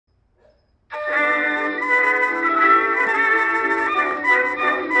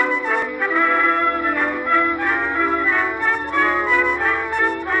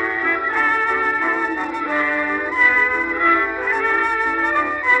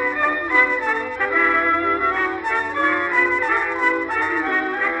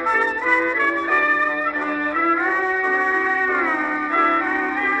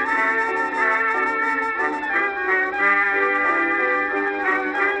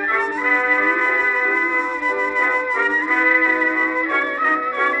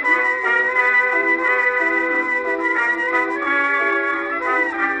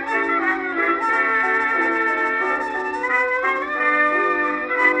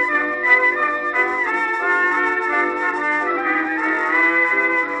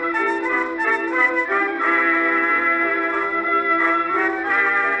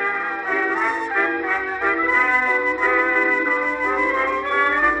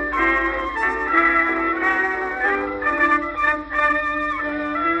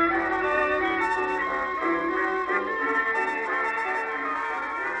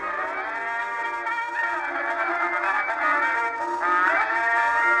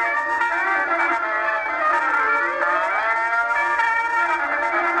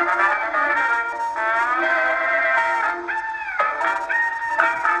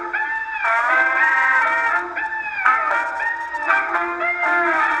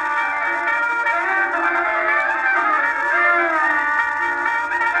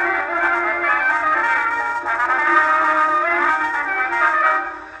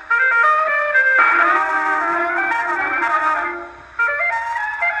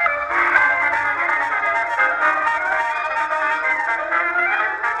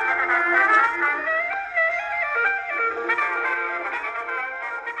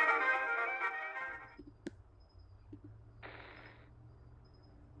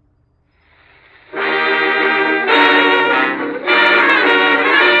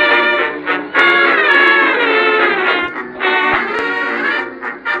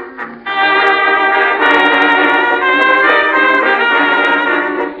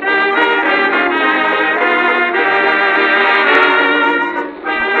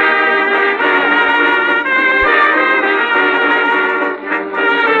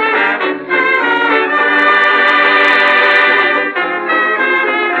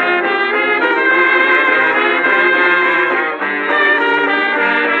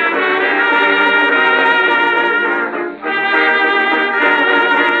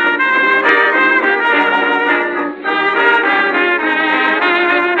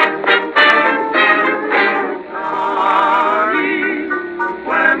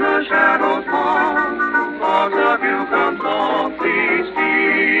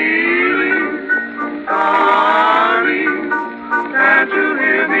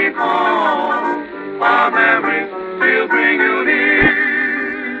will bring you here.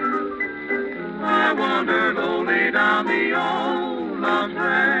 I wandered lonely down the old love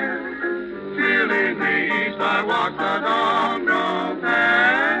track. Feeling the east, I walked the dawn broke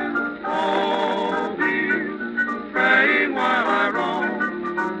path. Oh, me, praying while I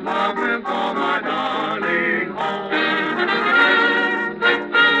roam, love will call my darling home.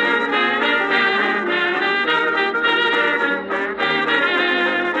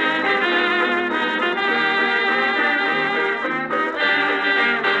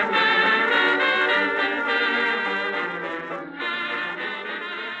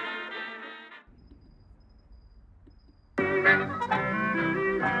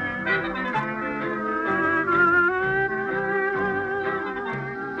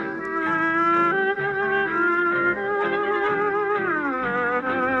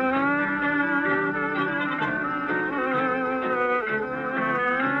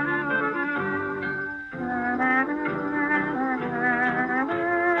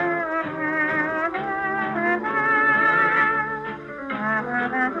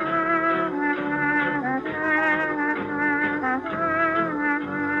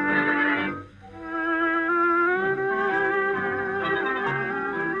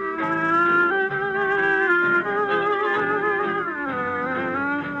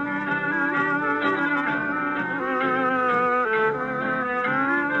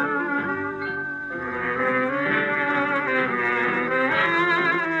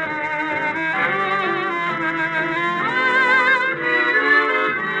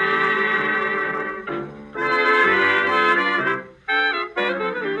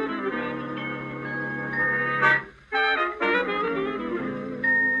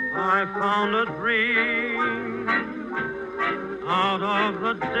 I found a dream out of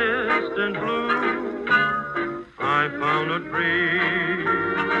the distant blue. I found a dream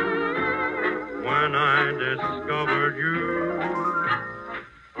when I discovered you.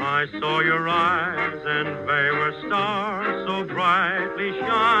 I saw your eyes and they were stars so brightly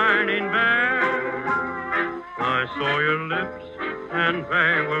shining there. I saw your lips and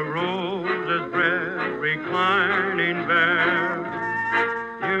they were roses red reclining there.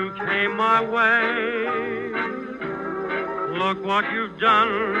 You came my way. Look what you've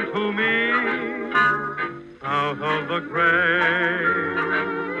done to me. Out of the grave,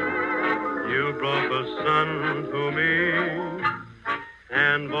 you brought the sun to me.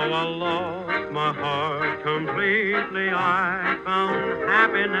 And though I lost my heart completely, I found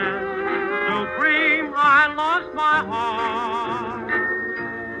happiness supreme. I lost my heart.